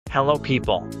Hello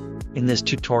people! In this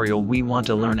tutorial we want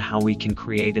to learn how we can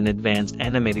create an advanced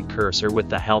animated cursor with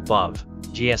the help of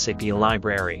GSAP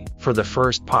library. For the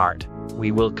first part,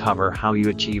 we will cover how you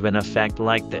achieve an effect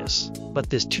like this. But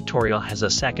this tutorial has a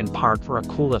second part for a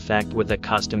cool effect with a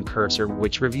custom cursor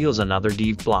which reveals another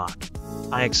div block.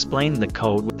 I explain the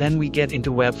code, then we get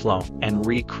into Webflow and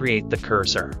recreate the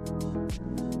cursor.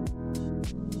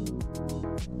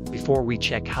 Before we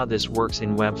check how this works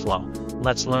in Webflow,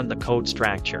 let's learn the code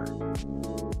structure.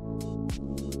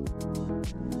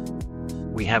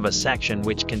 We have a section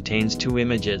which contains two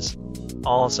images.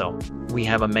 Also, we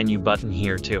have a menu button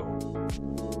here too.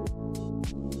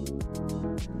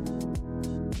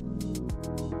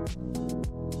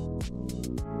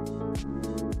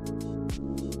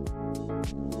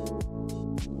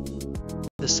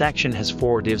 The section has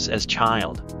 4 divs as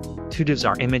child. 2 divs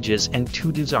are images and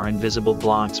 2 divs are invisible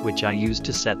blocks which I use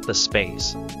to set the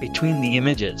space between the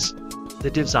images.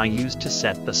 The divs I use to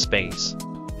set the space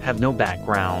have no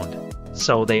background,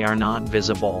 so they are not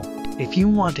visible. If you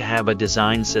want to have a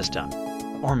design system,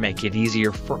 or make it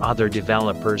easier for other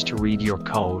developers to read your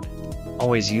code,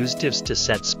 always use divs to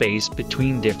set space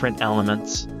between different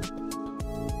elements.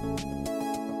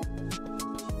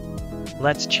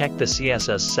 Let's check the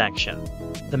CSS section.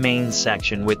 The main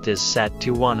section width is set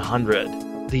to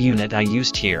 100. The unit I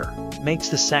used here makes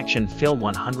the section fill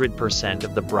 100%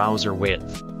 of the browser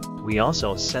width. We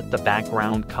also set the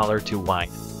background color to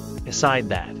white. Beside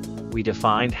that, we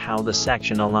defined how the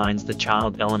section aligns the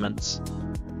child elements.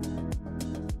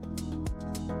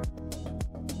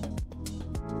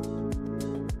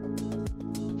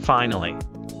 Finally,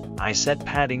 I set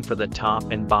padding for the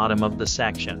top and bottom of the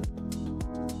section.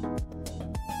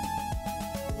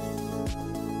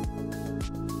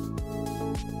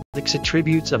 The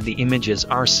attributes of the images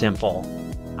are simple.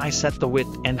 I set the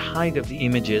width and height of the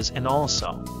images and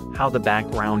also how the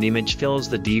background image fills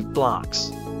the div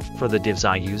blocks. For the divs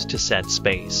I use to set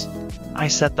space, I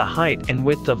set the height and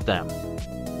width of them.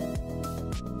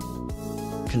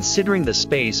 Considering the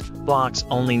space blocks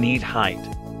only need height,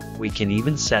 we can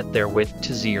even set their width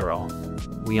to 0.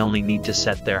 We only need to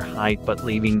set their height, but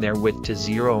leaving their width to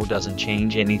 0 doesn't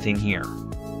change anything here.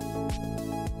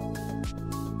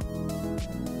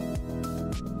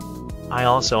 I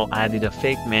also added a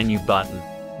fake menu button,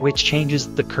 which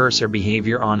changes the cursor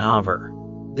behavior on hover.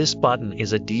 This button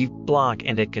is a div block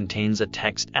and it contains a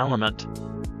text element.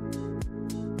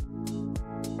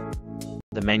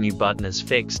 The menu button is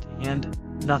fixed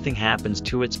and nothing happens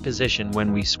to its position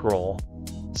when we scroll.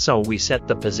 So we set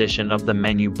the position of the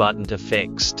menu button to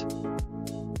fixed.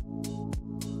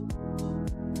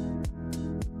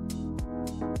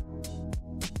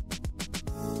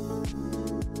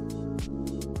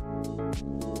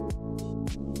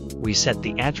 We set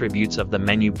the attributes of the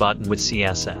menu button with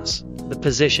CSS. The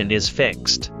position is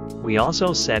fixed. We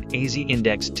also set AZ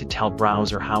index to tell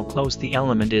browser how close the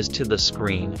element is to the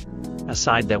screen.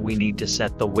 Aside that, we need to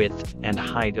set the width and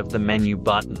height of the menu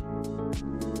button.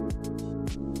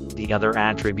 The other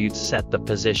attributes set the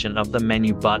position of the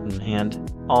menu button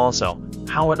and also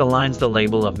how it aligns the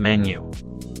label of menu.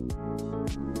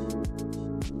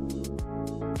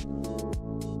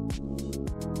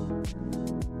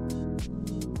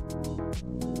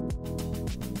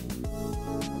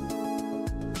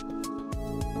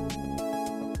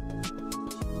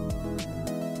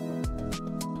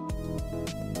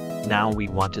 Now we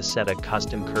want to set a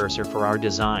custom cursor for our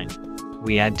design.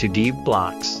 We add 2 div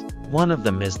blocks. One of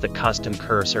them is the custom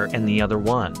cursor and the other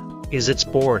one is its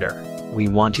border. We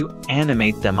want to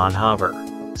animate them on hover.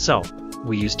 So,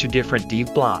 we use 2 different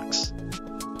div blocks.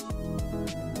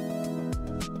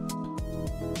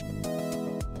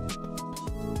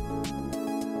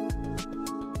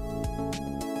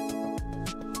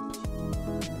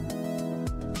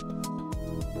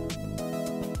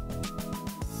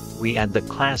 We add the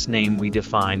class name we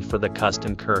defined for the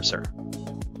custom cursor.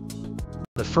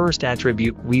 The first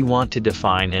attribute we want to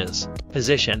define is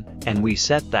position, and we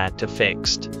set that to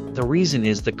fixed. The reason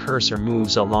is the cursor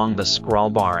moves along the scroll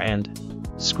bar and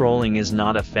scrolling is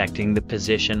not affecting the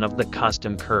position of the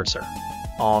custom cursor.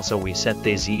 Also, we set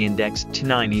the Z index to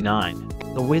 99.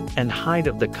 The width and height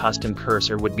of the custom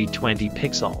cursor would be 20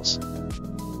 pixels.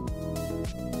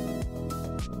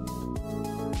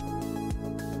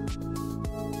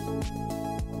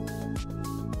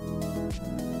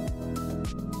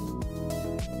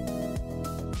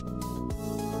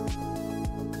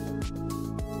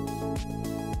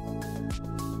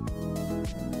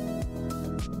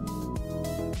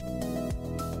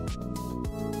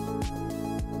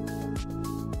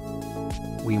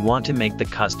 We want to make the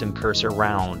custom cursor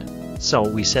round, so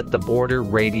we set the border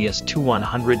radius to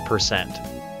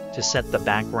 100%. To set the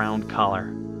background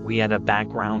color, we add a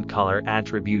background color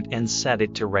attribute and set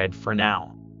it to red for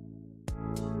now.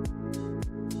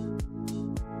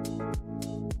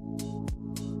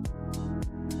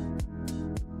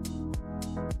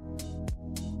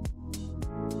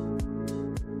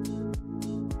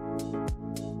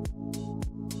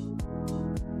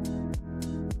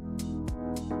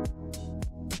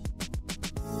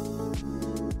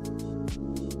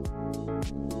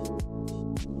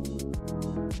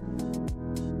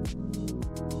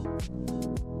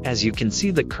 As you can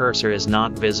see, the cursor is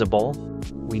not visible.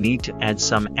 We need to add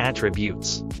some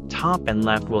attributes. Top and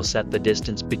left will set the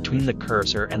distance between the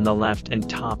cursor and the left and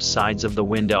top sides of the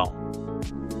window.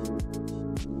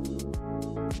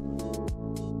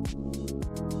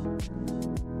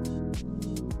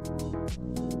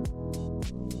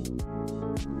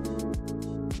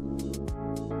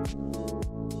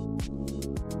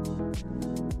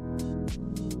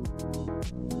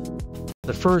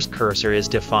 The first cursor is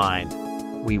defined.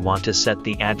 We want to set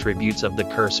the attributes of the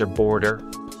cursor border.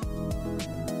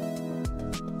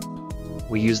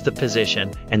 We use the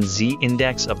position and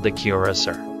z-index of the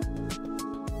cursor.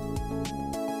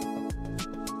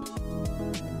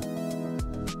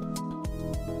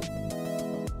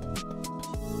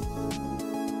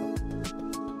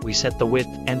 We set the width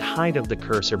and height of the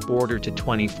cursor border to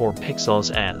 24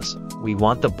 pixels as we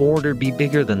want the border be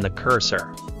bigger than the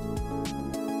cursor.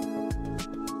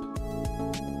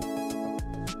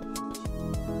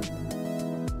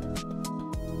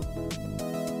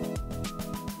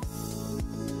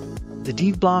 The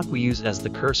div block we use as the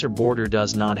cursor border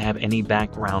does not have any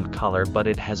background color, but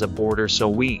it has a border, so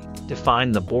we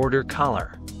define the border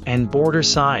color and border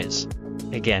size.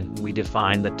 Again, we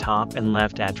define the top and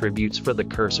left attributes for the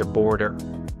cursor border.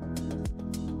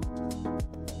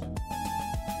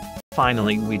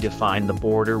 Finally, we define the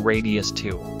border radius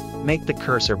to make the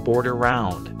cursor border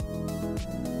round.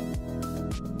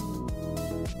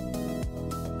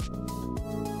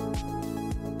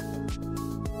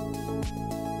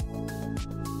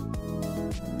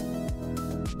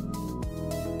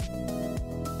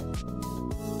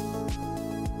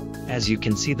 As you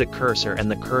can see, the cursor and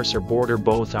the cursor border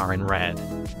both are in red.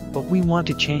 But we want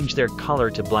to change their color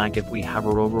to black if we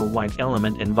hover over a white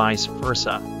element and vice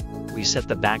versa. We set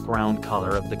the background color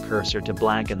of the cursor to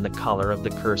black and the color of the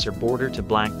cursor border to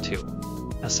black too.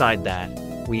 Aside that,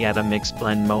 we add a mix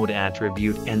blend mode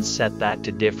attribute and set that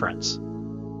to difference.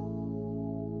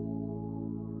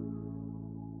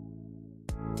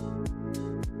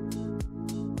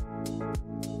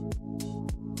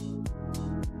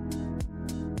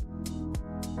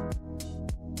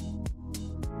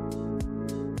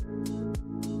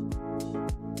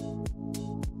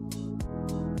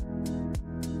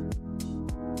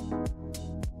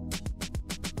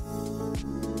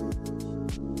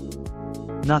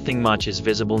 Nothing much is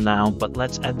visible now, but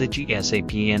let's add the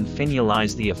GSAP and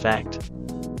finalize the effect.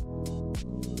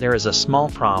 There is a small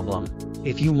problem.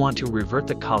 If you want to revert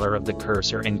the color of the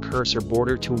cursor and cursor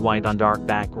border to white on dark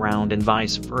background and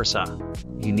vice versa,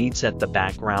 you need set the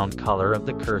background color of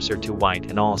the cursor to white,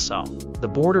 and also the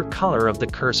border color of the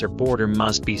cursor border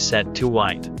must be set to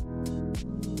white.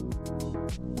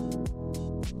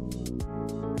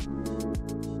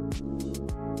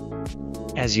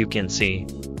 As you can see,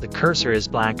 the cursor is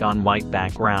black on white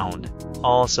background.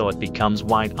 Also, it becomes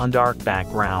white on dark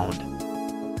background.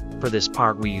 For this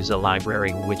part, we use a library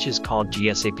which is called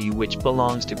GSAP, which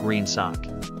belongs to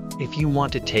GSAP. If you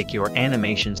want to take your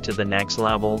animations to the next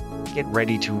level, get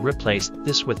ready to replace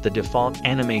this with the default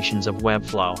animations of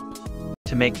Webflow.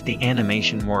 To make the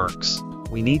animation works,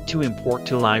 we need to import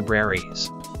two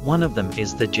libraries. One of them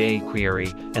is the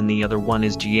jQuery, and the other one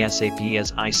is GSAP.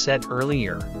 As I said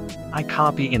earlier, I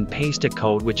copy and paste a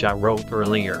code which I wrote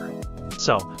earlier.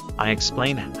 So, I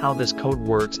explain how this code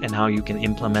works and how you can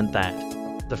implement that.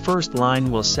 The first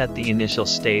line will set the initial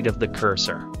state of the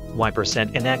cursor.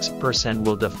 Y% and X%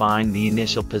 will define the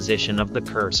initial position of the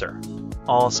cursor.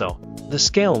 Also, the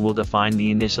scale will define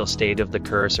the initial state of the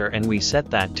cursor, and we set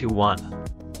that to 1.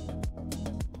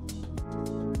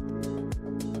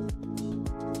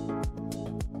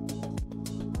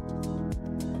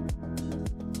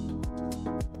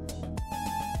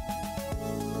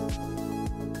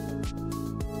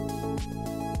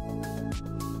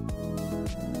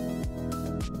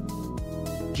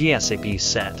 GSAP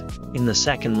set. In the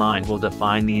second line will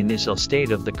define the initial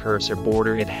state of the cursor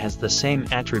border. It has the same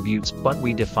attributes, but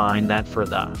we define that for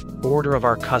the border of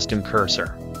our custom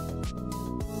cursor.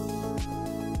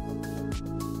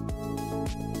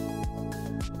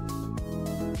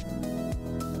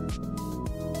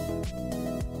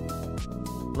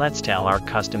 Let's tell our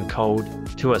custom code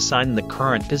to assign the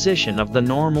current position of the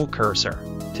normal cursor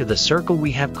to the circle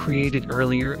we have created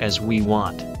earlier as we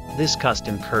want. This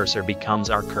custom cursor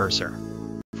becomes our cursor.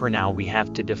 For now we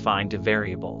have to define two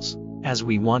variables, as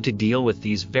we want to deal with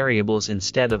these variables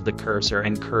instead of the cursor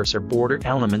and cursor border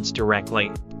elements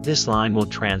directly. This line will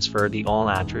transfer the all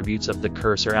attributes of the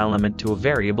cursor element to a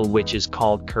variable which is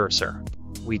called cursor.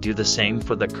 We do the same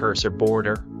for the cursor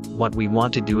border. What we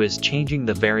want to do is changing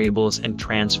the variables and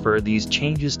transfer these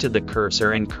changes to the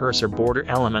cursor and cursor border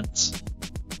elements.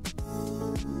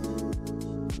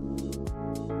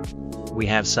 We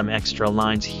have some extra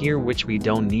lines here which we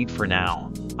don't need for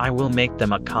now. I will make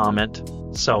them a comment,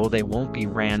 so they won't be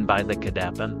ran by the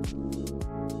codepin.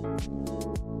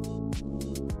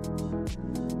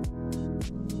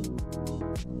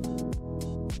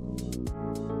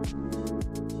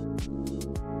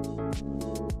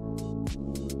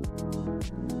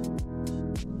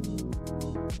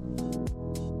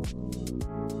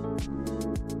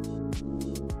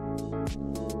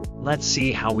 Let's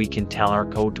see how we can tell our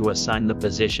code to assign the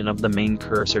position of the main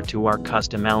cursor to our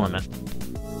custom element.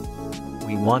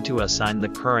 We want to assign the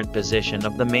current position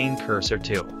of the main cursor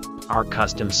to our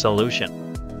custom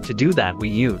solution. To do that we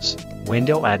use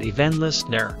window at event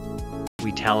listener.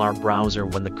 We tell our browser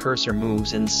when the cursor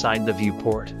moves inside the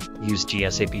viewport. Use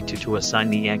GSAP to assign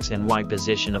the X and Y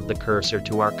position of the cursor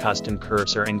to our custom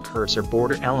cursor and cursor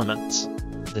border elements.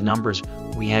 The numbers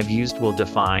we have used will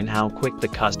define how quick the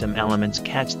custom elements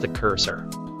catch the cursor.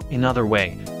 In other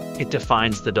way, it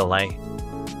defines the delay.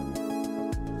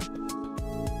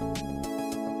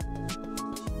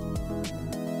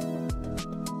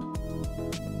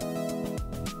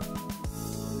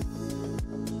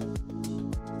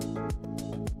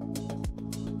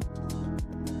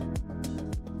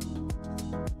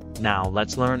 Now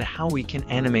let's learn how we can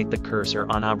animate the cursor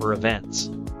on our events.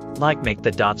 Like make the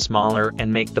dot smaller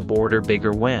and make the border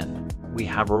bigger when we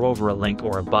hover over a link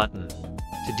or a button.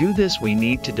 To do this we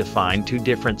need to define two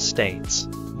different states.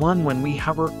 One when we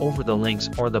hover over the links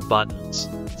or the buttons.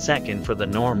 Second for the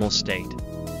normal state.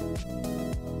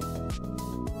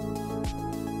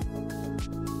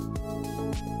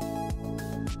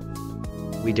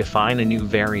 We define a new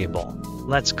variable.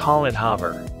 Let's call it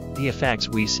hover. The effects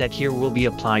we set here will be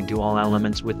applied to all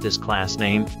elements with this class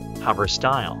name, hover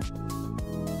style.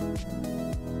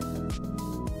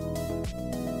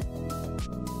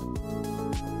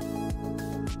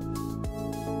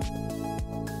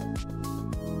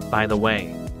 By the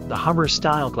way, the hover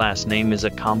style class name is a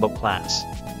combo class,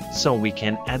 so we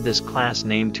can add this class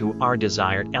name to our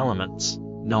desired elements,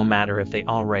 no matter if they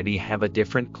already have a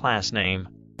different class name.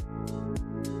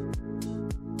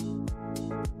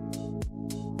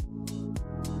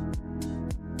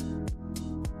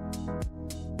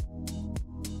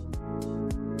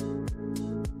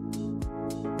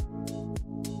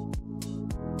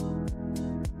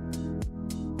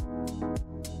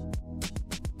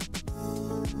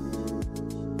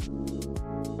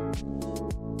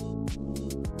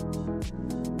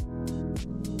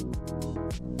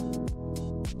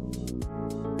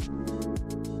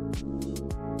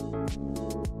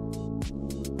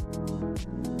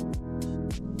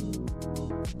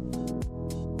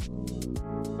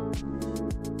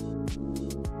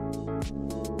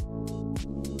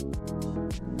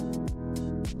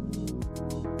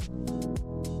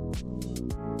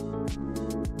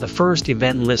 The first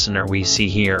event listener we see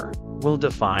here will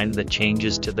define the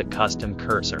changes to the custom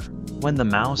cursor. When the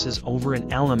mouse is over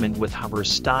an element with hover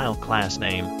style class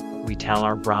name, we tell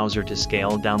our browser to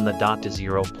scale down the dot to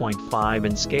 0.5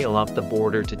 and scale up the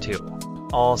border to 2.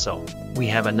 Also, we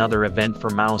have another event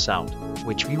for mouse out,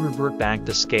 which we revert back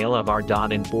the scale of our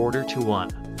dot and border to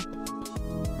 1.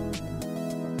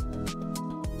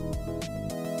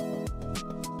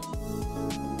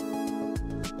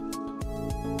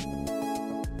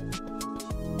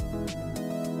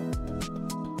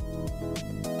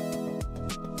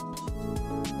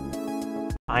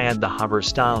 I add the hover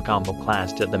style combo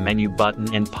class to the menu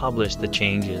button and publish the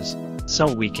changes,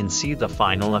 so we can see the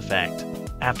final effect.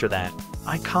 After that,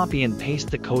 I copy and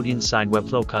paste the code inside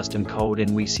Webflow custom code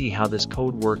and we see how this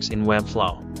code works in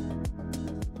Webflow.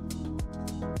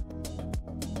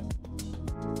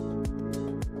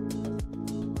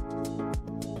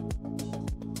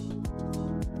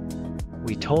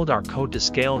 We told our code to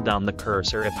scale down the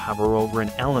cursor if hover over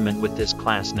an element with this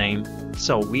class name,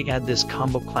 so we add this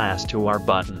combo class to our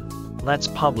button. Let's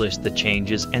publish the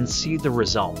changes and see the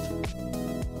result.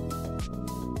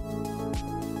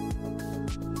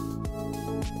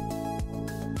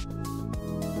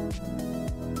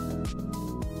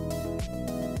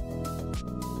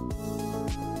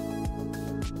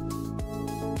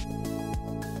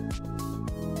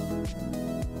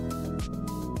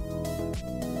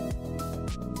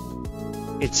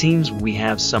 It seems we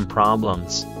have some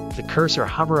problems. The cursor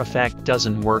hover effect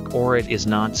doesn't work or it is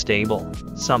not stable.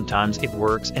 Sometimes it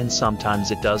works and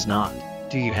sometimes it does not.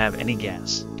 Do you have any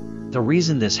guess? The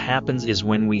reason this happens is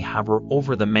when we hover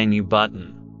over the menu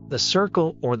button, the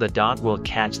circle or the dot will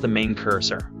catch the main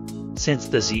cursor. Since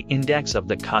the z-index of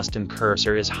the custom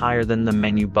cursor is higher than the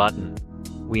menu button,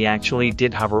 we actually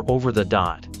did hover over the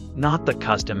dot, not the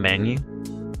custom menu.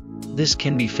 This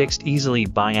can be fixed easily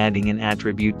by adding an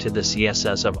attribute to the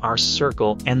CSS of our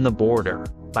circle and the border.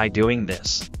 By doing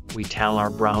this, we tell our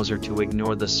browser to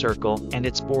ignore the circle and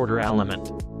its border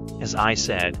element. As I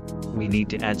said, we need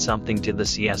to add something to the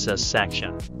CSS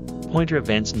section. Pointer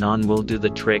events none will do the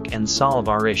trick and solve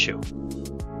our issue.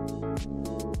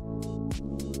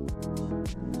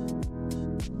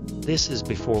 This is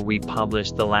before we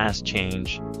publish the last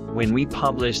change. When we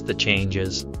publish the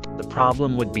changes, the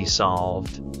problem would be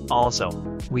solved. Also,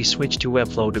 we switch to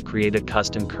Webflow to create a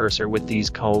custom cursor with these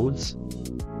codes.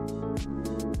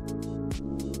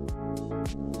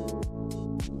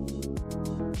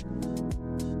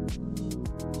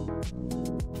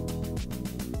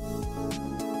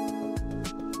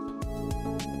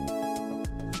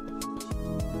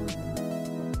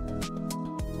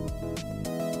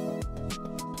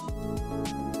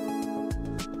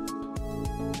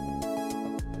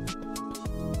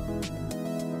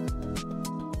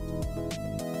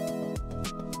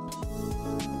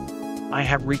 I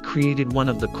have recreated one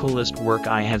of the coolest work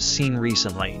I have seen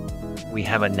recently. We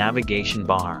have a navigation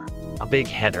bar, a big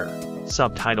header,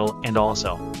 subtitle and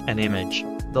also an image.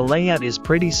 The layout is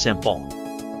pretty simple.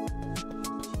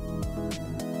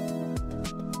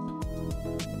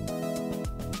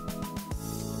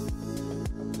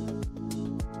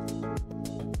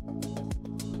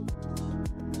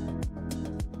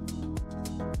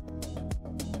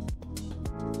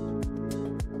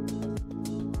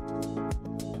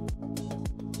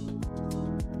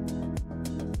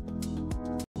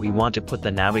 We want to put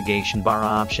the navigation bar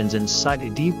options inside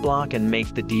a div block and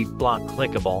make the div block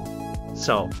clickable.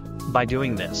 So, by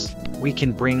doing this, we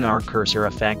can bring our cursor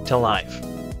effect to life.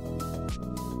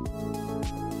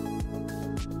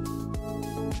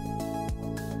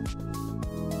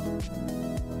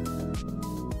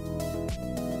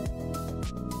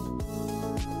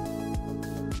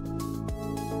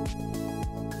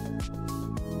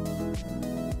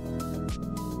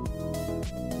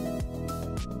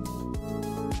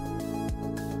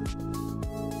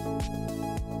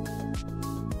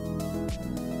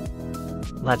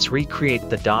 Let's recreate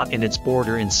the dot and its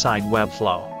border inside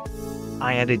Webflow.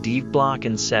 I add a div block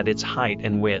and set its height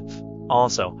and width.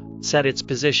 Also, set its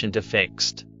position to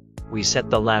fixed. We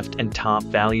set the left and top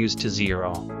values to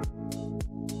 0.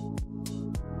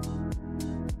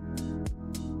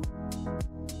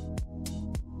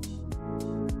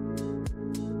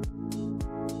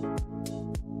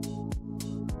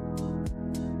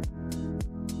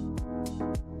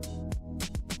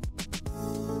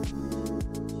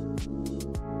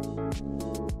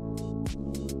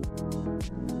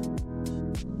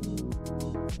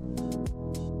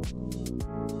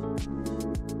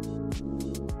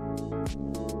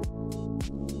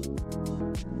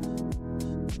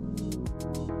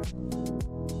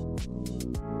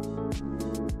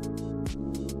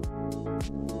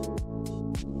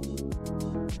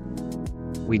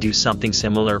 We do something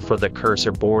similar for the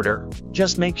cursor border.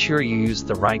 Just make sure you use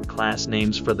the right class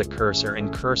names for the cursor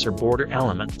and cursor border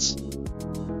elements.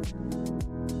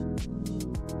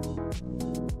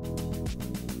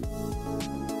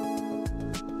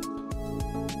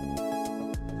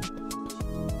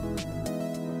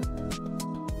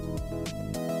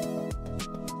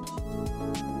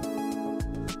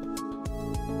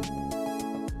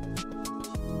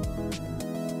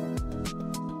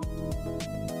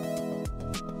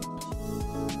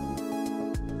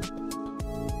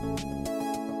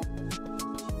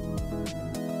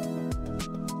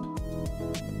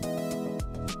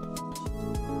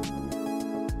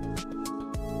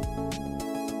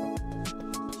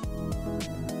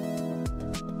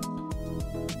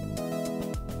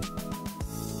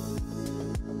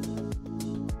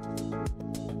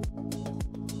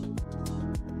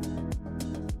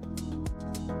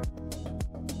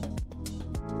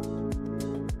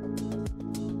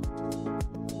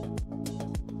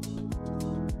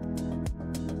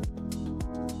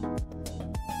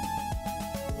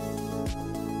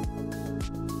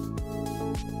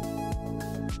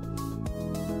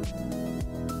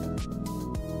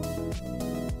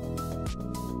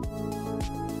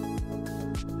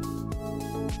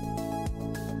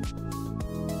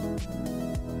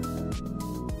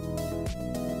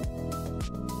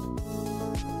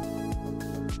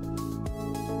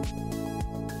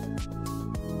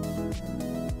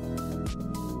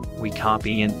 we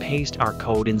copy and paste our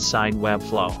code inside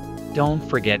Webflow. Don't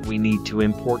forget we need to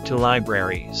import two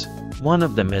libraries. One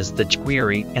of them is the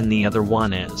jQuery and the other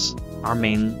one is our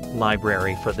main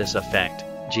library for this effect,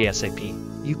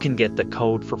 GSAP. You can get the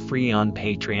code for free on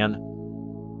Patreon.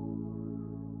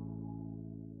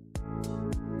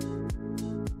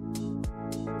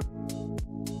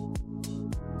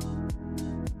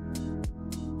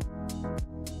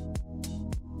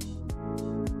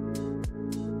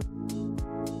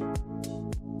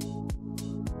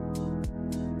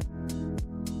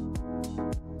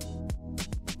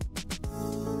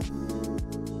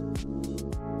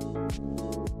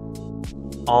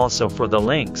 Also for the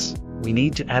links, we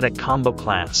need to add a combo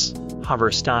class.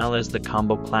 Hover style is the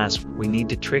combo class. We need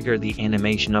to trigger the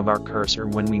animation of our cursor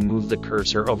when we move the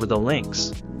cursor over the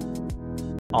links.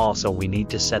 Also we need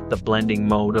to set the blending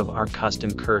mode of our custom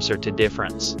cursor to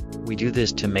difference. We do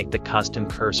this to make the custom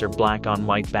cursor black on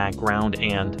white background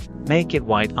and make it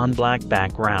white on black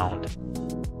background.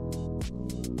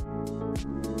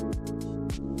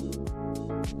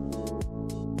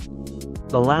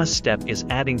 The last step is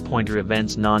adding pointer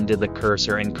events none to the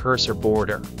cursor and cursor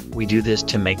border. We do this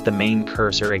to make the main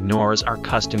cursor ignores our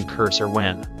custom cursor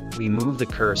when we move the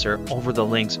cursor over the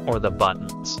links or the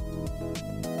buttons.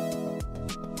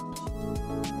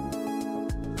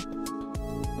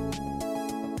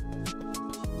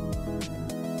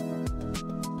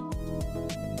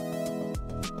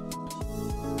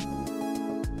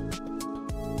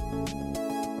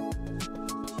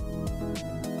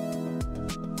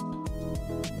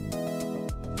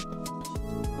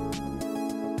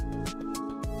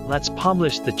 Let's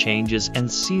publish the changes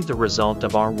and see the result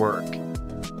of our work.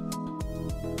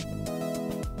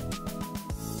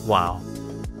 Wow!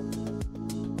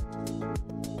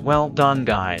 Well done,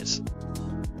 guys!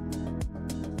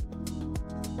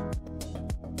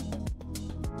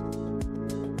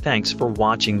 Thanks for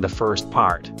watching the first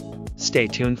part. Stay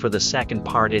tuned for the second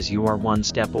part as you are one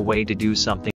step away to do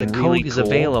something really cool. The code is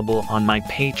available on my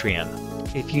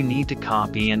Patreon. If you need to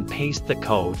copy and paste the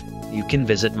code, you can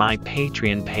visit my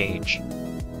Patreon page.